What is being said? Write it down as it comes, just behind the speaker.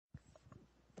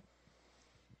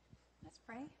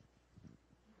pray?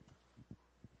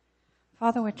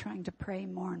 Father, we're trying to pray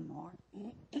more and more.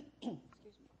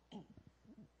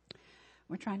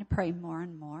 We're trying to pray more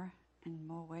and more in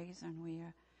more ways, and we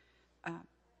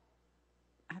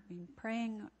have been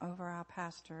praying over our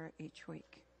pastor each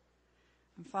week.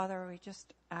 And Father, we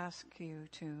just ask you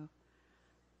to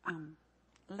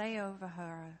lay over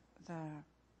her the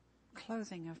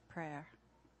clothing of prayer.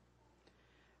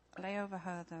 Lay over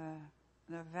her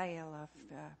the veil of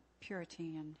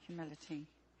purity and humility,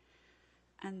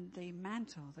 and the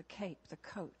mantle, the cape, the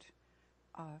coat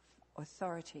of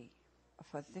authority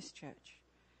for this church,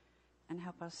 and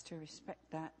help us to respect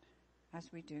that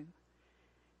as we do.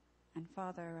 And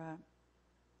Father,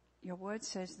 your word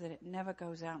says that it never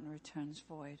goes out and returns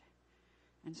void.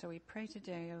 And so we pray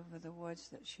today over the words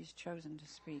that she's chosen to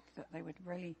speak, that they would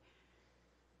really,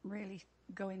 really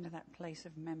go into that place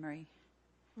of memory,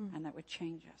 and that would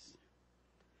change us.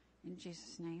 In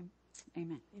Jesus' name,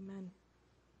 amen. Amen.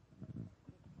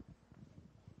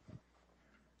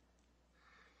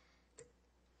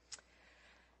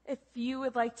 If you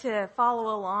would like to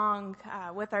follow along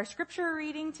with our scripture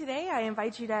reading today, I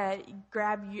invite you to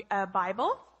grab a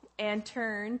Bible and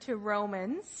turn to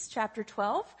Romans chapter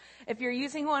 12. If you're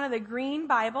using one of the green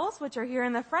Bibles, which are here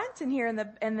in the front and here in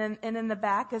the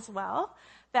back as well,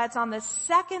 that's on the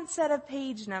second set of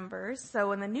page numbers.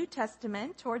 So in the New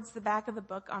Testament, towards the back of the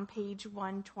book on page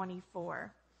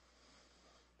 124.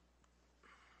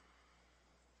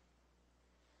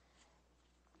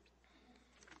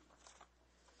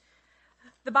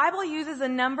 The Bible uses a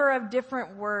number of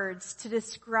different words to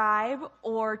describe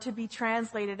or to be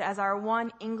translated as our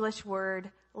one English word,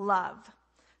 love.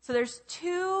 So there's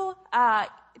two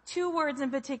words in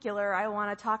particular I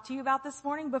want to talk to you about this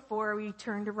morning before we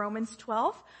turn to Romans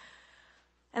 12.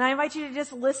 And I invite you to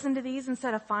just listen to these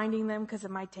instead of finding them, because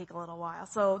it might take a little while.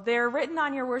 So they're written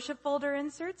on your worship folder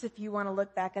inserts if you want to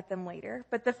look back at them later.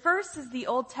 But the first is the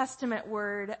Old Testament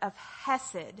word of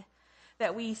hesed,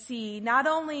 that we see not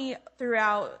only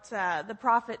throughout the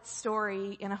prophet's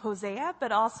story in Hosea,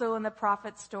 but also in the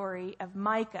prophet's story of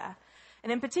Micah.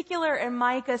 And in particular in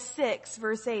Micah 6,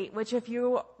 verse 8, which if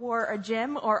you were a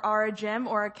Jim or are a Jim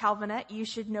or a Calvinette, you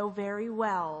should know very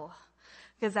well.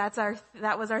 Because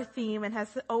that was our theme and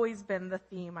has always been the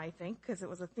theme, I think, because it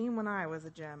was a theme when I was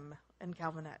a Jim and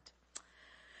Calvinette.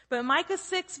 But Micah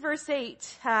 6 verse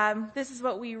 8, this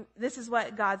is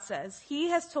what God says.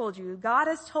 God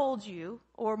has told you,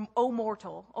 or O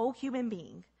mortal, O human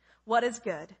being, what is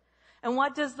good. And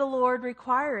what does the Lord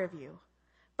require of you?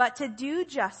 But to do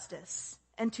justice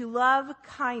and to love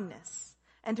kindness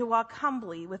and to walk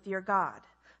humbly with your God.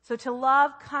 So to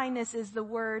love kindness is the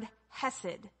word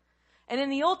hesed. And in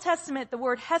the Old Testament, the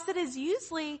word hesed is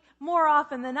usually, more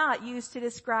often than not, used to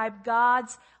describe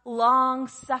God's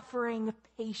long-suffering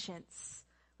patience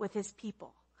with his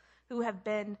people who have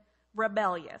been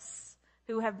rebellious,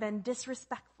 who have been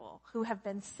disrespectful, who have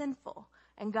been sinful.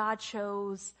 And God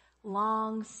shows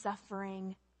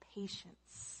long-suffering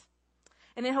patience.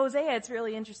 And in Hosea, it's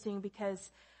really interesting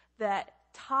because that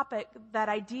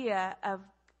idea of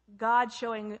God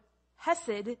showing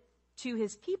hesed to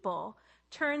his people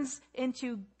turns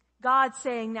into God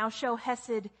saying, now show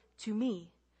hesed to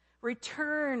me.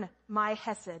 Return my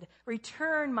hesed.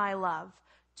 Return my love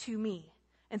to me.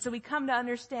 And so we come to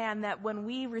understand that when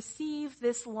we receive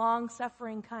this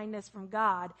long-suffering kindness from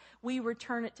God, we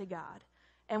return it to God.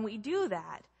 And we do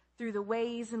that through the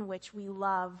ways in which we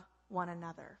love one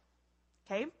another.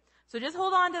 Okay? So just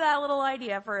hold on to that little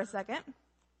idea for a second.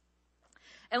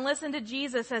 And listen to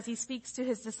Jesus as he speaks to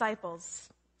his disciples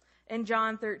in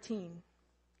John 13.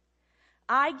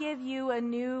 I give you a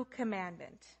new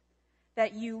commandment,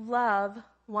 that you love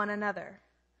one another.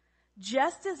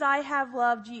 Just as I have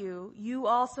loved you, you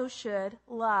also should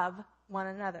love one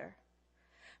another.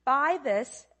 By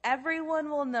this, everyone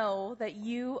will know that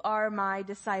you are my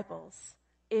disciples,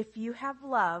 if you have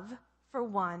love for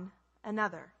one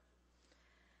another.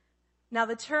 Now,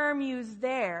 the term used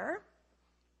there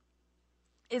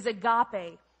is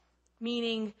agape,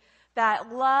 meaning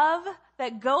that love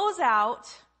that goes out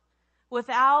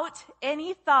without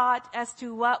any thought as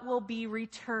to what will be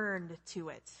returned to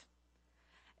it.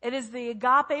 It is the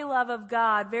agape love of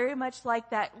God, very much like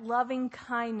that loving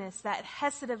kindness, that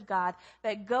hesed of God,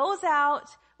 that goes out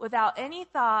without any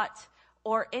thought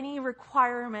or any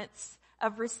requirements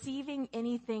of receiving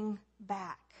anything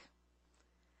back.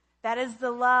 That is the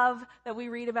love that we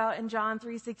read about in John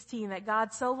 3:16, that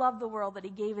God so loved the world that he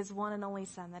gave his one and only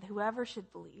Son, that whoever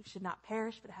should believe should not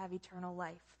perish but have eternal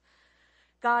life.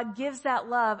 God gives that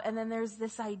love, and then there's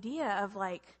this idea of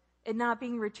like it not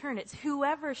being returned. It's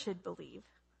whoever should believe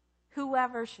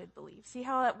whoever should believe. See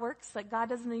how that works? Like God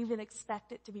doesn't even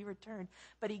expect it to be returned,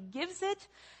 but he gives it.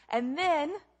 And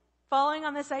then following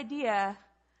on this idea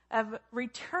of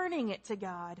returning it to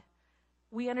God,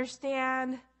 we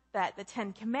understand that the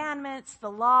 10 Commandments,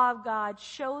 the law of God,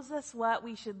 shows us what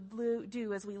we should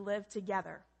do as we live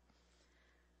together.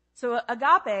 So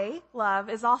agape love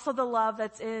is also the love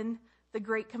that's in the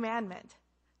great commandment,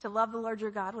 to love the Lord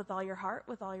your God with all your heart,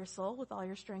 with all your soul, with all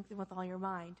your strength, and with all your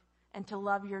mind, and to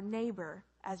love your neighbor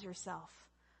as yourself,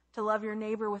 to love your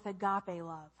neighbor with agape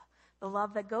love, the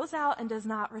love that goes out and does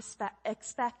not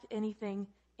expect anything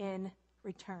in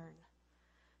return,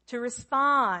 to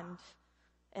respond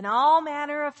in all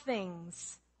manner of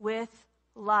things with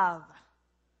love.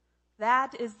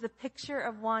 That is the picture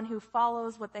of one who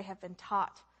follows what they have been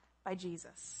taught by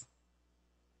Jesus.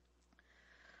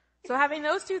 So having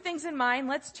those two things in mind,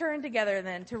 let's turn together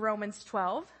then to Romans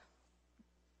 12,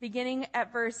 beginning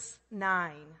at verse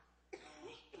 9.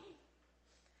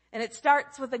 And it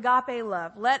starts with agape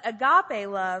love. Let agape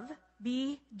love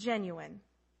be genuine.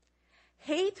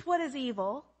 Hate what is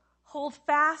evil. Hold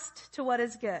fast to what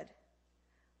is good.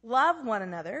 Love one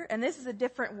another. And this is a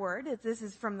different word. This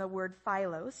is from the word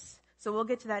philos. So we'll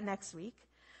get to that next week.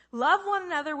 Love one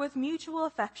another with mutual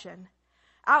affection.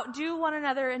 Outdo one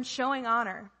another in showing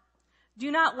honor. Do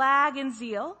not lag in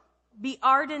zeal. Be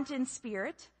ardent in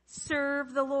spirit.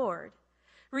 Serve the Lord.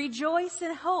 Rejoice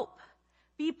in hope.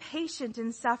 Be patient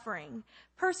in suffering.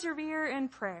 Persevere in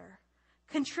prayer.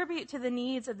 Contribute to the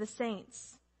needs of the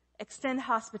saints. Extend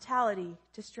hospitality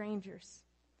to strangers.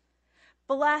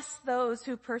 Bless those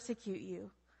who persecute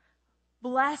you.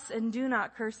 Bless and do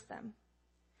not curse them.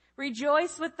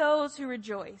 Rejoice with those who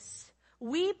rejoice.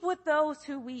 Weep with those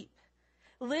who weep.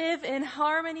 Live in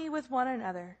harmony with one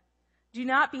another. Do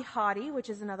not be haughty, which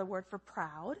is another word for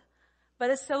proud, but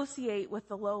associate with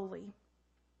the lowly.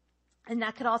 And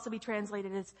that could also be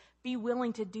translated as be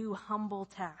willing to do humble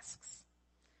tasks.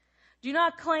 Do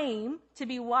not claim to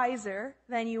be wiser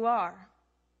than you are.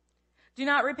 Do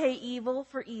not repay evil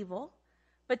for evil,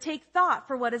 but take thought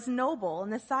for what is noble in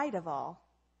the sight of all.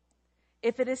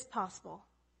 If it is possible,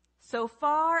 so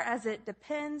far as it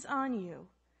depends on you,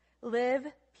 live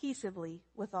peaceably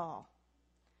with all.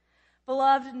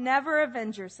 Beloved, never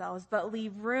avenge yourselves, but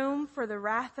leave room for the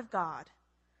wrath of God.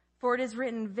 For it is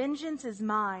written, vengeance is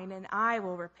mine, and I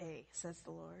will repay, says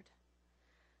the Lord.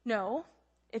 No,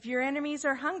 if your enemies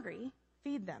are hungry,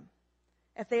 feed them.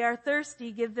 If they are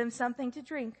thirsty, give them something to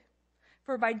drink.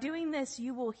 For by doing this,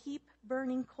 you will heap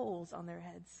burning coals on their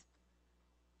heads.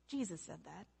 Jesus said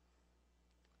that.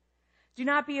 Do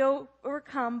not be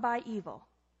overcome by evil,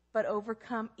 but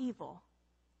overcome evil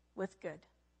with good.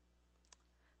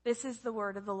 This is the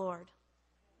word of the Lord.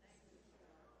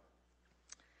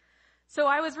 So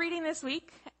I was reading this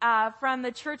week from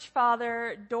the church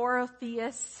father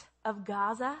Dorotheus of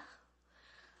Gaza.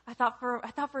 I thought for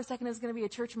a second it was going to be a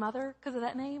church mother because of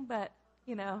that name, but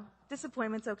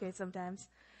disappointment's okay sometimes.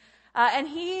 And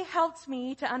he helped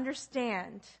me to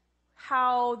understand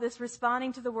how this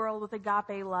responding to the world with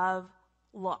agape love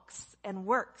looks and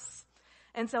works.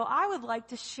 And so I would like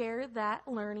to share that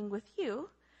learning with you.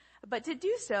 But to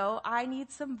do so, I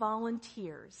need some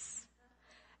volunteers.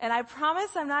 And I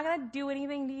promise I'm not going to do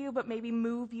anything to you, but maybe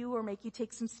move you or make you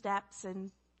take some steps and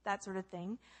that sort of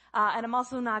thing. And I'm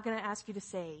also not going to ask you to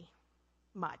say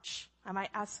much. I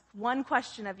might ask one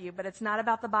question of you, but it's not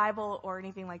about the Bible or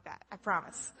anything like that. I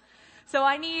promise. So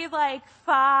I need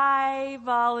 5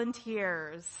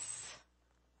 volunteers.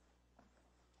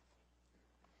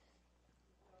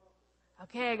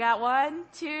 Okay, I got 1,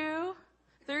 2,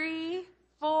 3,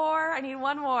 4. I need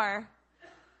one more.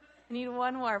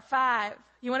 5.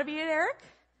 You want to be it, Eric?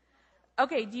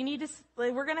 Okay, do you need to,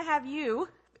 we're going to have you,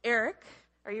 Eric.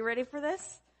 Are you ready for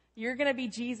this? You're going to be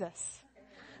Jesus.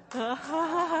 So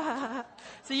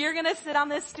you're going to sit on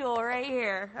this stool right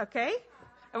here, okay?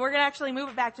 And we're going to actually move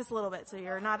it back just a little bit so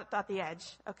you're not at the edge.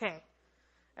 Okay.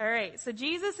 All right. So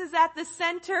Jesus is at the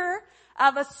center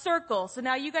of a circle. So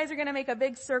now you guys are going to make a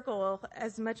big circle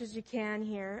as much as you can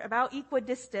here, about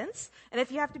equidistance. And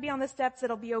if you have to be on the steps,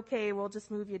 it'll be okay. We'll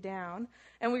just move you down.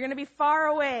 And we're going to be far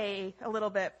away a little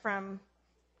bit from,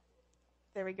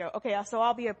 there we go. Okay. So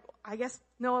I'll be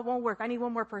no, it won't work. I need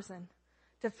one more person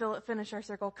to finish our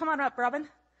circle. Come on up, Robin.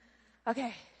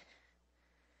 Okay.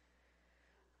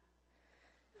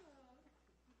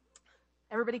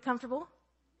 Everybody comfortable?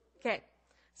 Okay.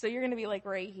 So you're going to be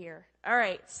right here. All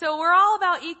right. So we're all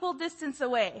about equal distance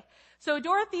away. So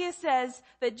Dorotheus says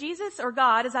that Jesus or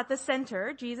God is at the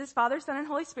center. Jesus, Father, Son, and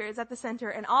Holy Spirit is at the center.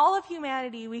 And all of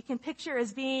humanity we can picture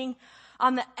as being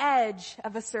on the edge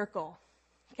of a circle.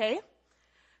 Okay?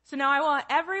 So now I want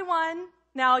everyone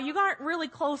Now, you aren't really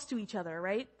close to each other,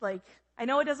 right? Like, I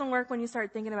know it doesn't work when you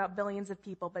start thinking about billions of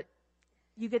people, but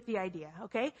you get the idea,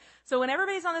 okay? So when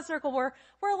everybody's on the circle, we're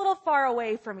a little far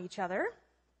away from each other.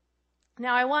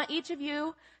 Now, I want each of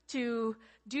you to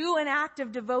do an act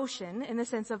of devotion in the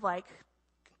sense of like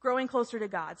growing closer to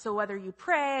God. So whether you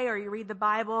pray or you read the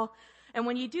Bible, and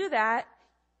when you do that,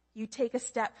 you take a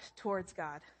step towards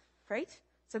God, right?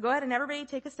 So go ahead and everybody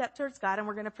take a step towards God, and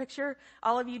we're going to picture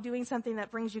all of you doing something that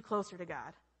brings you closer to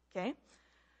God, okay?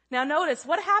 Now notice,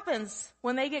 what happens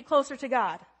when they get closer to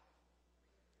God?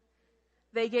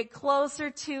 They get closer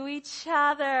to each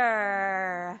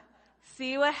other.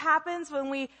 See what happens when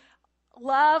we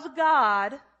love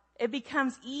God? It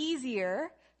becomes easier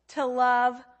to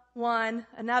love one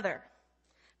another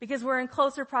because we're in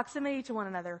closer proximity to one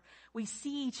another. We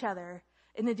see each other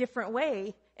in a different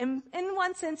way. In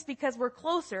one sense because we're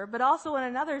closer, but also in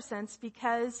another sense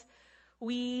because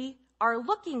we are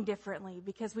looking differently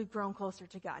because we've grown closer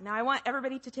to God. Now I want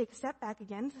everybody to take a step back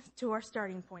again to our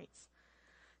starting points.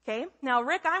 Okay? Now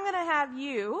Rick, I'm going to have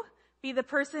you be the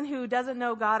person who doesn't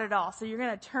know God at all. So you're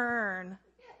going to turn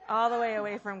all the way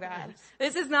away from God.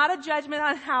 This is not a judgment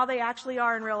on how they actually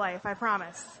are in real life, I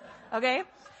promise. Okay?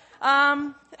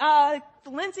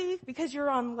 Lindsay, because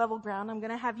you're on level ground, I'm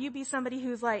going to have you be somebody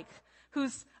who's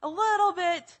a little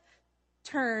bit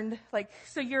turned,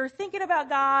 so you're thinking about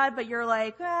God, but you're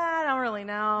like, I don't really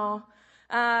know.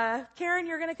 Karen,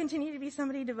 you're going to continue to be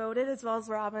somebody devoted as well as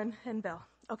Robin and Bill.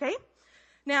 Okay?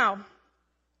 Now,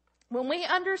 when we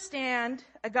understand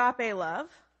agape love,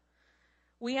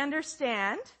 we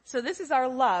understand, so this is our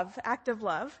love, act of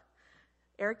love.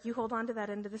 Eric, you hold on to that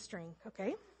end of the string,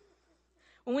 okay?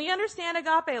 When we understand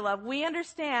agape love, we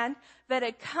understand that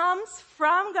it comes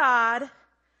from God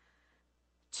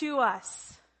to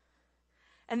us.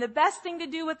 And the best thing to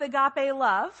do with agape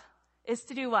love is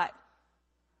to do what?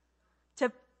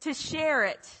 To share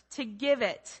it, to give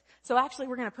it. So actually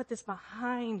we're going to put this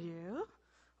behind you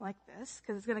like this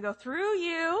because it's going to go through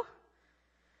you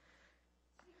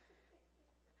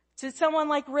to someone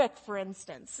like Rick, for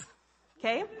instance.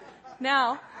 Okay?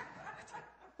 Now,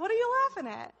 what are you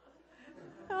laughing at?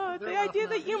 Oh, the idea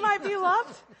that you might be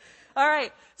loved? All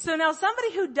right. So now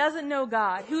somebody who doesn't know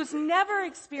God, who's never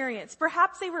experienced,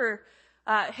 perhaps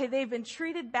they've been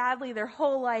treated badly their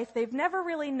whole life. They've never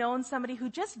really known somebody who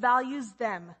just values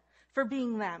them for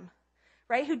being them,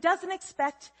 right? Who doesn't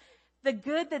expect the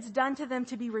good that's done to them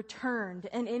to be returned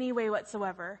in any way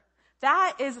whatsoever.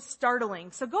 That is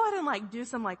startling. So go ahead and do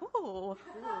some ooh.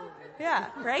 Yeah,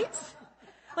 right?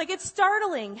 It's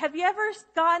startling. Have you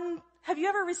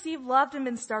ever received love and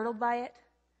been startled by it?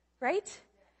 Right?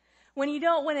 When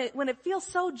it feels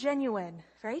so genuine,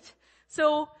 right?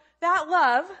 So that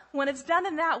love, when it's done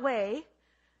in that way,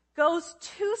 goes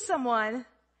to someone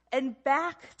and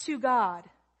back to God.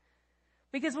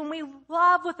 Because when we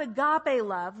love with agape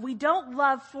love, we don't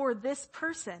love for this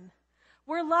person.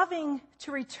 We're loving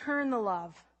to return the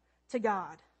love to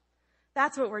God.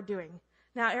 That's what we're doing.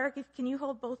 Now, Eric, can you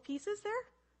hold both pieces there?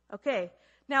 Okay.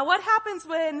 Now, what happens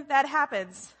when that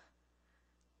happens?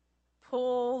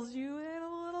 Pulls you in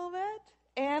a little bit.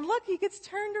 And look, he gets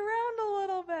turned around a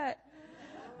little bit.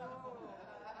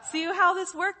 See how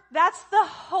this works? That's the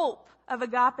hope of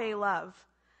agape love.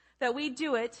 That we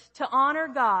do it to honor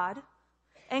God,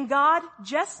 and God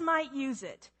just might use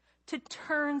it to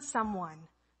turn someone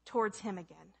towards Him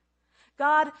again.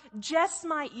 God just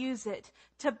might use it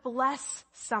to bless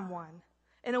someone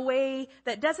in a way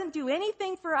that doesn't do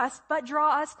anything for us but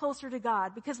draw us closer to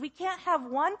God, because we can't have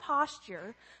one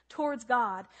posture towards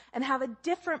God and have a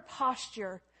different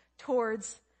posture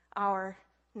towards our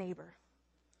neighbor.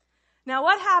 Now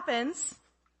what happens?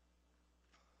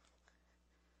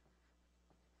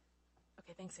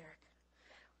 Okay, thanks, Eric.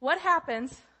 What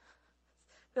happens?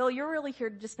 Bill, you're really here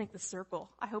to just make the circle.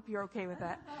 I hope you're okay with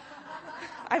that.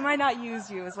 I might not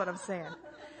use you is what I'm saying.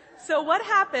 So what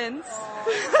happens?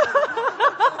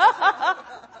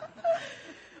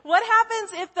 What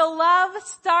happens if the love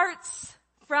starts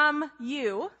from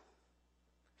you?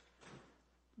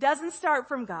 Doesn't start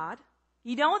from God.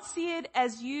 You don't see it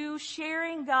as you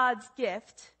sharing God's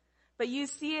gift, but you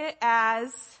see it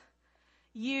as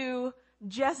you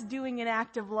just doing an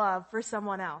act of love for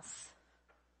someone else.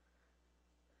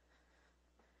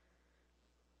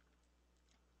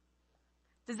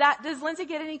 Does Lindsay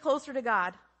get any closer to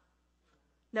God?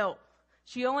 No.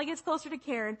 She only gets closer to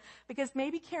Karen because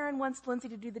maybe Karen wants Lindsay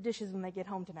to do the dishes when they get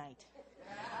home tonight.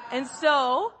 And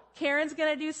so Karen's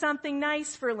going to do something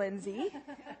nice for Lindsay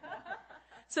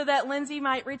so that Lindsay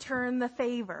might return the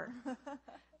favor.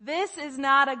 This is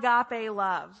not agape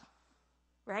love,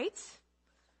 right?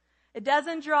 It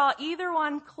doesn't draw either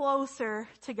one closer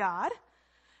to God,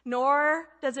 nor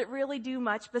does it really do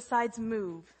much besides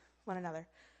move one another.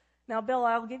 Now, Bill,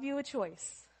 I'll give you a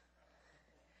choice.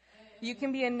 You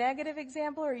can be a negative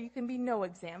example or you can be no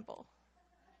example.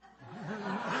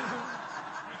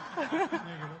 All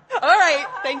right,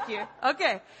 thank you.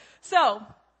 Okay, so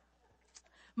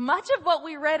much of what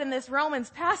we read in this Romans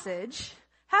passage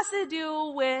has to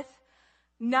do with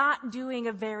not doing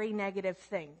a very negative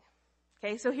thing.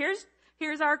 Okay, so here's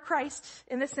our Christ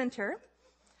in the center.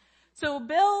 So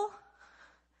Bill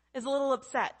is a little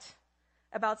upset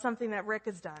about something that Rick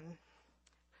has done.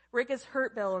 Rick has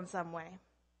hurt Bill in some way.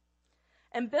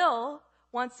 And Bill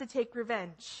wants to take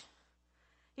revenge.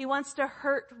 He wants to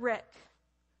hurt Rick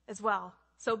as well.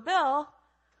 So Bill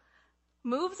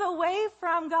moves away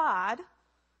from God.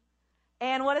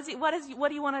 And what do you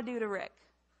want to do to Rick?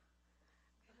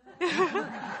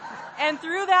 And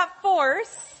through that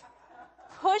force,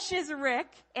 pushes Rick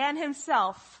and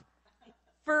himself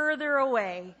further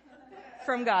away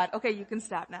from God. Okay, you can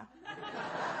stop now.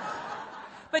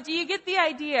 But do you get the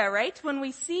idea, right? When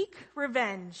we seek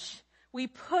revenge, we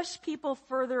push people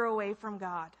further away from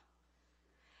God.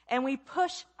 And we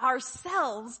push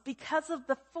ourselves, because of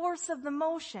the force of the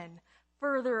motion,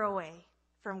 further away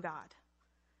from God.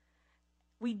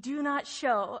 We do not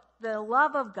show the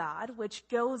love of God, which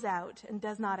goes out and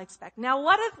does not expect. Now,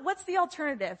 what's the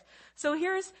alternative? So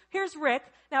here's Rick.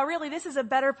 Now, really, this is a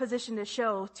better position to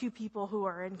show to people who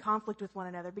are in conflict with one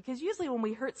another, because usually when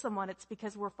we hurt someone, it's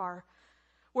because we're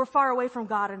far away from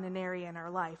God in an area in our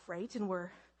life, right? And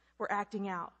we're acting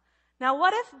out. Now,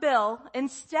 what if Bill,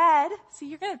 instead, see,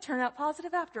 you're going to turn out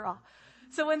positive after all.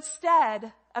 So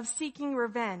instead of seeking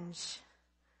revenge,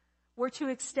 we're to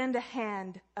extend a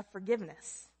hand of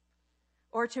forgiveness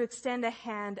or to extend a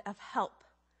hand of help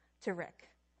to Rick.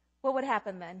 What would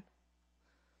happen then?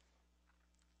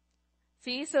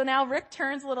 See, so now Rick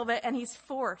turns a little bit and he's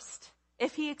forced,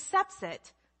 if he accepts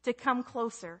it, to come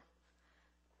closer.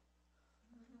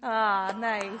 Ah,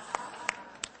 nice.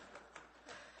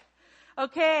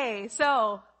 Okay,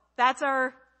 so that's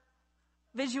our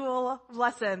visual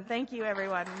lesson. Thank you,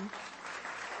 everyone.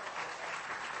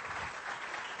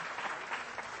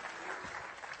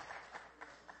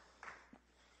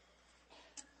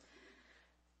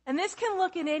 And this can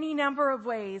look in any number of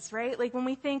ways, right? Like when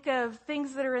we think of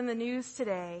things that are in the news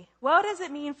today, what does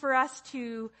it mean for us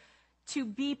to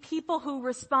be people who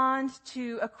respond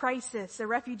to a crisis, a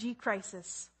refugee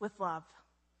crisis, with love?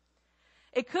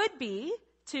 It could be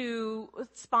to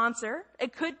sponsor.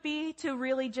 It could be to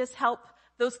really just help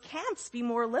those camps be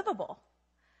more livable,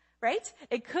 right?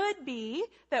 It could be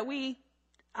that we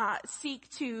seek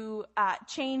to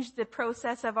change the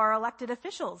process of our elected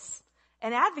officials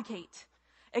and advocate.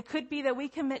 It could be that we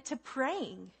commit to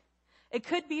praying. It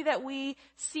could be that we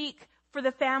seek for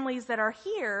the families that are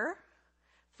here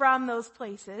from those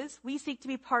places. We seek to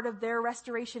be part of their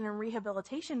restoration and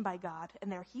rehabilitation by God and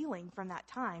their healing from that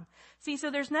time. See, so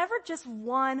there's never just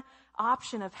one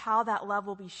option of how that love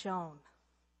will be shown.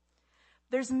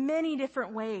 There's many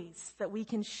different ways that we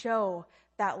can show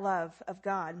that love of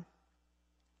God.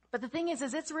 But the thing is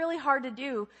it's really hard to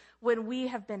do when we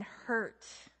have been hurt,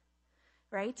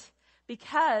 right?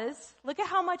 Because look at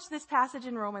how much this passage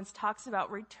in Romans talks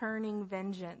about returning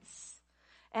vengeance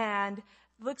and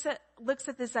looks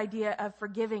at this idea of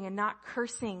forgiving and not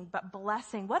cursing, but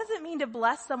blessing. What does it mean to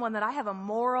bless someone that I have a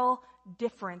moral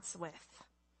difference with?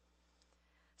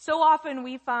 So often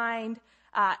we find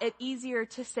it easier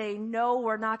to say, no,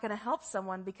 we're not going to help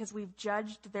someone because we've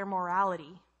judged their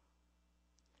morality.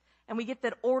 And we get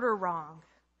that order wrong.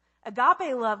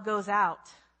 Agape love goes out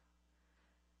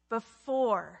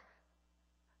before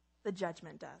the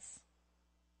judgment does.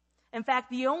 In fact,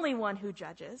 the only one who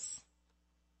judges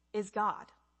is God.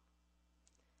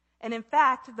 And in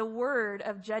fact, the word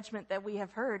of judgment that we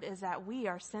have heard is that we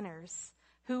are sinners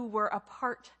who were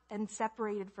apart and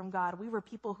separated from God. We were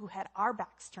people who had our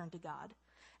backs turned to God,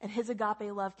 and his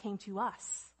agape love came to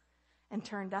us and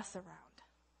turned us around.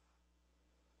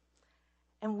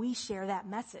 And we share that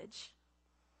message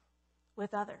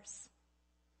with others.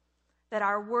 That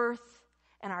our worth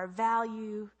and our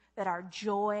value, that our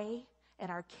joy and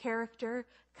our character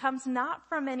comes not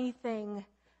from anything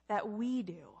that we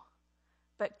do,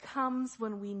 but comes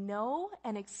when we know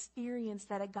and experience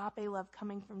that agape love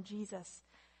coming from Jesus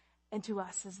into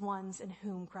us as ones in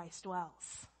whom Christ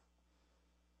dwells.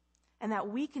 And that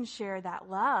we can share that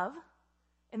love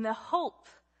in the hope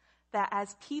that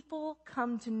as people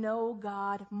come to know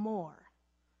God more,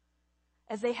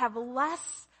 as they have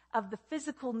less of the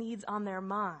physical needs on their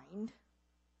mind,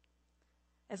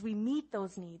 as we meet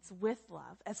those needs with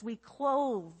love, as we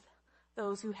clothe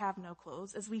those who have no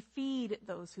clothes, as we feed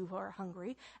those who are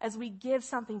hungry, as we give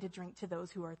something to drink to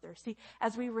those who are thirsty,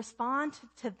 as we respond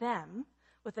to them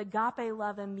with agape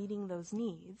love and meeting those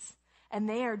needs, and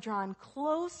they are drawn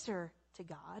closer to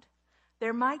God,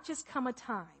 there might just come a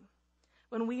time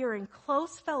when we are in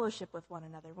close fellowship with one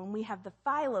another, when we have the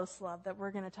Philos love that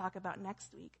we're going to talk about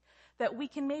next week, that we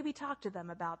can maybe talk to them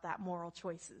about that moral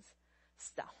choices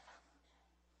stuff.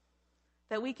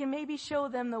 That we can maybe show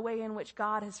them the way in which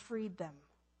God has freed them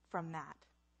from that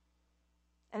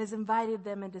and has invited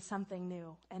them into something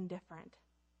new and different.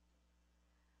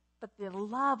 But the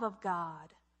love of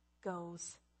God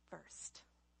goes first.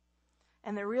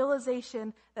 And the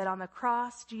realization that on the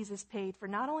cross, Jesus paid for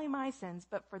not only my sins,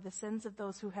 but for the sins of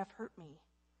those who have hurt me,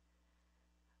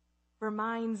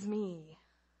 reminds me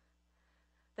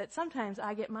that sometimes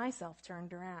I get myself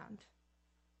turned around.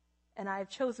 And I've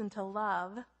chosen to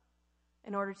love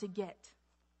in order to get.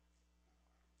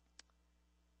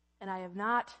 And I have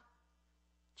not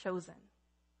chosen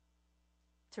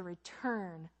to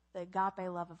return the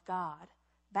agape love of God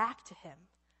back to him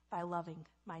by loving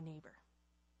my neighbor.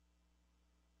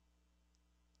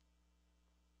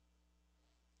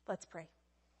 Let's pray.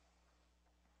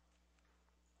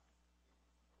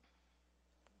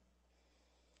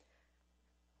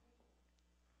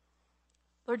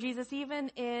 Lord Jesus, even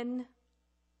in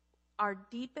our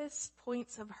deepest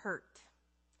points of hurt,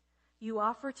 you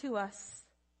offer to us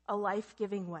a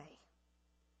life-giving way.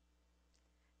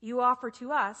 You offer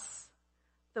to us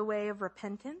the way of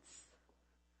repentance.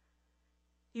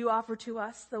 You offer to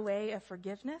us the way of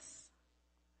forgiveness.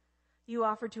 You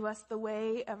offer to us the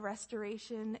way of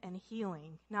restoration and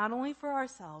healing, not only for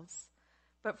ourselves,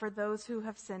 but for those who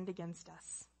have sinned against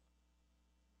us.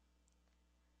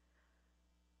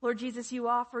 Lord Jesus, you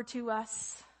offer to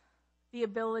us the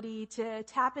ability to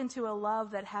tap into a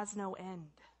love that has no end.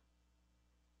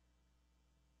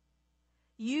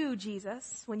 You,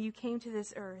 Jesus, when you came to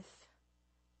this earth,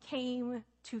 came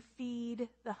to feed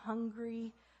the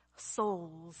hungry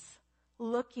souls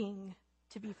looking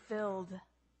to be filled.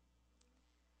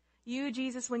 You,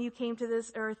 Jesus, when you came to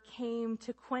this earth, came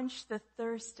to quench the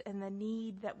thirst and the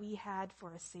need that we had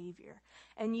for a Savior.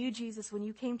 And you, Jesus, when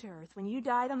you came to earth, when you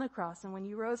died on the cross and when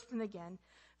you rose from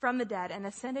the dead and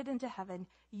ascended into heaven,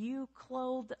 you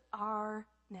clothed our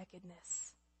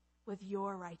nakedness with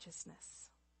your righteousness.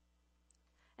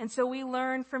 And so we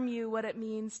learn from you what it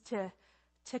means to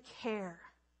care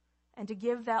and to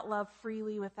give that love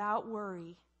freely without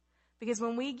worry. Because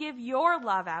when we give your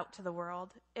love out to the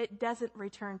world, it doesn't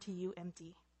return to you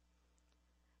empty.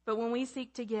 But when we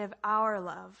seek to give our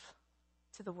love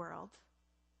to the world,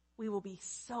 we will be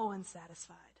so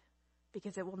unsatisfied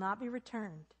because it will not be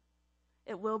returned.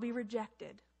 It will be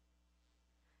rejected.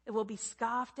 It will be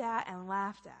scoffed at and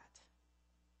laughed at.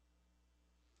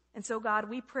 And so, God,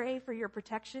 we pray for your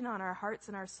protection on our hearts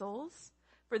and our souls.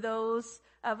 For those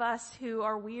of us who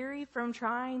are weary from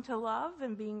trying to love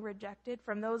and being rejected,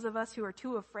 from those of us who are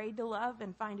too afraid to love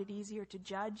and find it easier to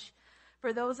judge,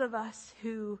 for those of us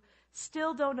who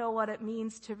still don't know what it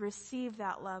means to receive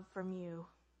that love from you.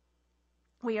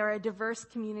 We are a diverse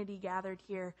community gathered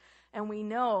here, and we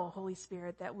know, Holy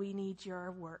Spirit, that we need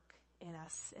your work in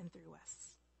us and through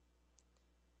us.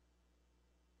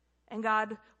 And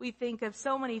God, we think of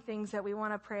so many things that we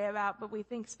want to pray about, but we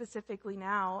think specifically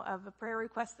now of a prayer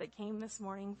request that came this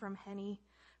morning from Henny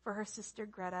for her sister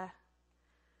Greta.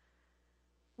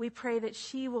 We pray that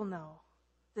she will know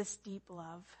this deep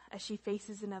love as she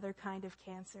faces another kind of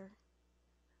cancer.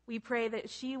 We pray that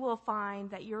she will find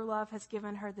that your love has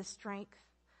given her the strength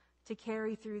to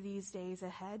carry through these days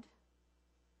ahead.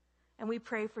 And we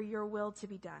pray for your will to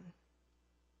be done.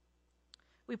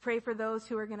 We pray for those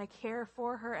who are going to care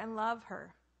for her and love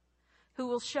her, who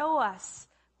will show us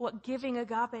what giving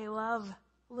agape love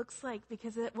looks like,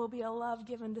 because it will be a love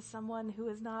given to someone who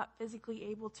is not physically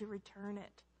able to return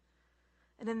it.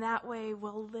 And in that way,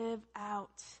 we'll live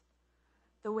out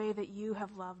the way that you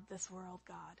have loved this world,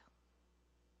 God.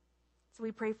 So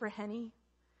we pray for Henny,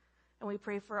 and we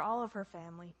pray for all of her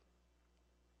family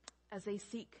as they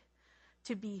seek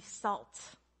to be salt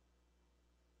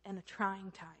in a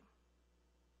trying time.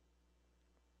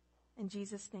 In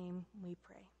Jesus' name we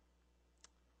pray.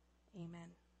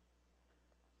 Amen.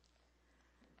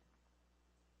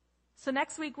 So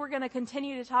next week we're going to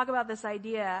continue to talk about this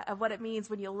idea of what it means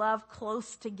when you love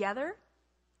close together.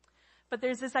 But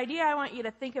there's this idea I want you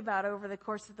to think about over the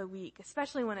course of the week,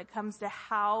 especially when it comes to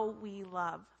how we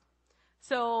love.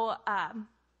 So I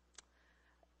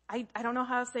don't know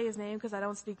how to say his name because I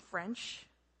don't speak French.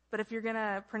 But if you're going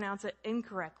to pronounce it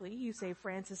incorrectly, you say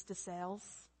Francis de Sales.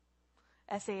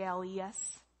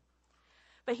 S-A-L-E-S.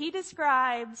 But he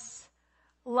describes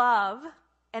love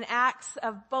and acts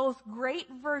of both great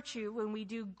virtue when we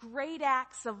do great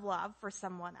acts of love for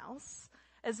someone else,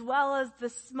 as well as the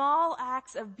small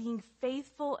acts of being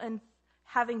faithful and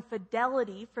having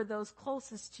fidelity for those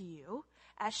closest to you,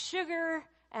 as sugar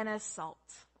and as salt.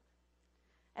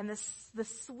 And the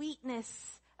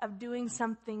sweetness of doing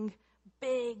something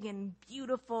big and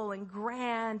beautiful and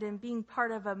grand and being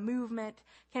part of a movement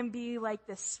can be like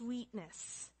the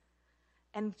sweetness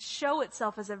and show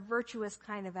itself as a virtuous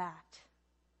kind of act.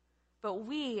 But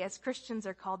we as Christians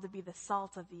are called to be the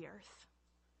salt of the earth.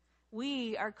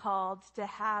 We are called to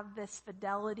have this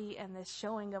fidelity and this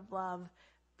showing of love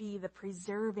be the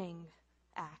preserving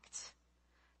act.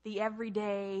 The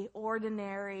everyday,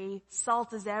 ordinary,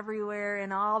 salt is everywhere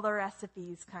in all the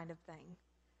recipes kind of thing.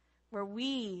 Where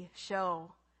we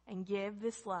show and give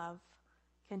this love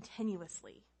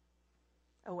continuously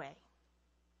away.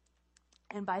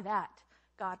 And by that,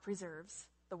 God preserves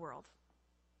the world.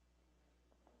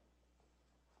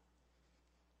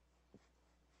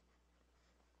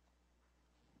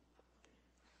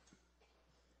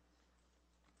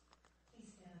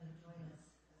 Please stand and join us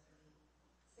as we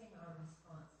sing our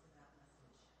response to that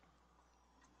message.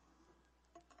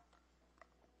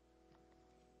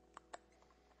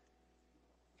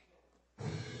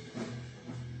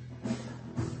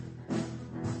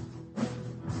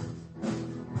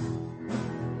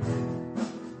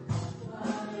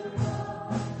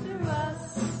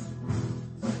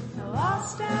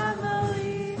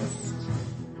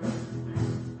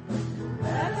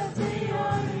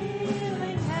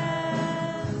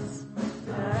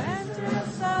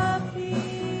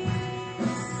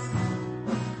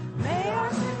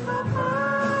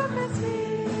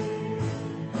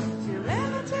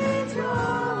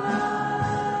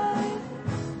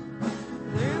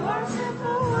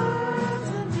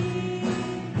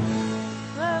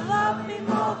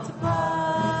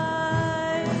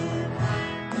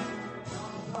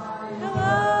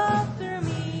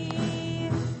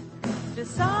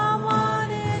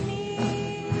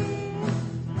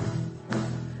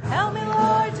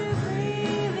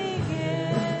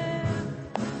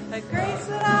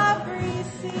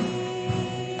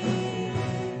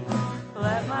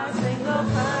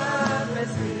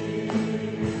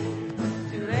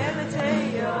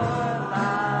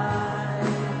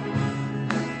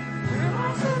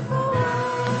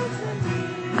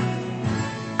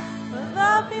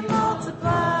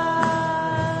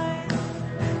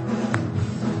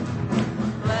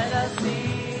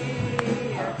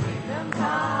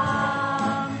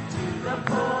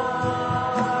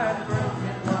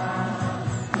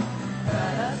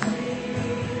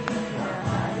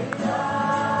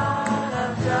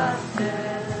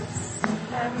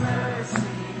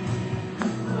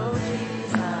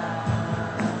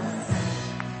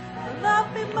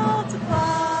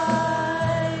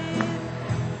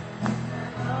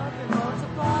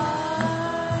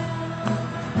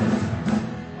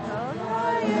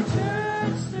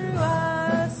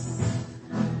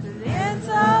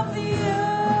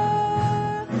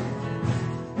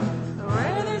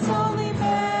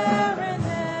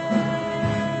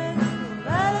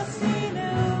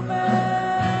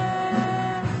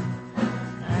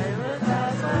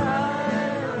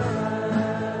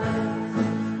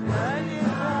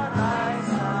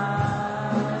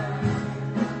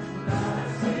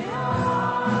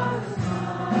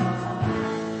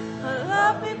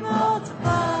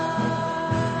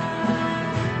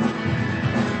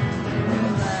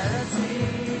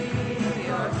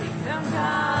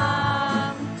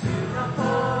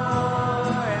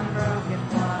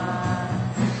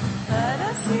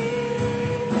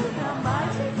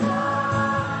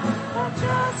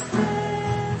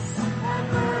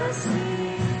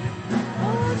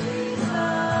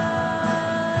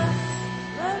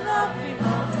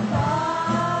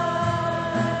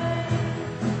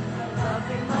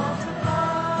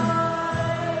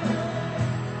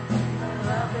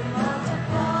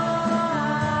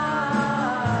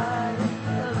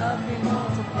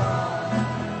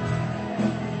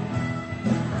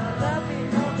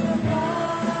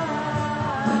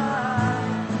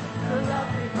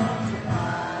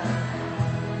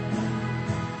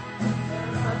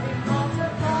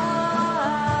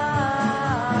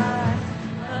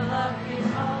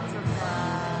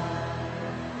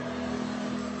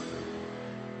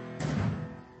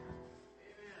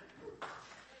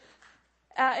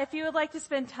 If you would like to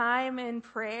spend time in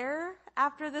prayer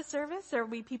after the service, there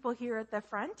will be people here at the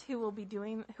front who will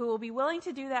be willing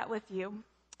to do that with you.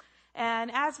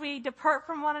 And as we depart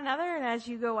from one another and as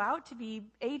you go out to be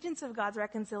agents of God's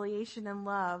reconciliation and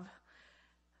love,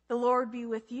 the Lord be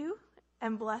with you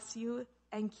and bless you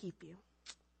and keep you.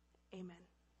 Amen.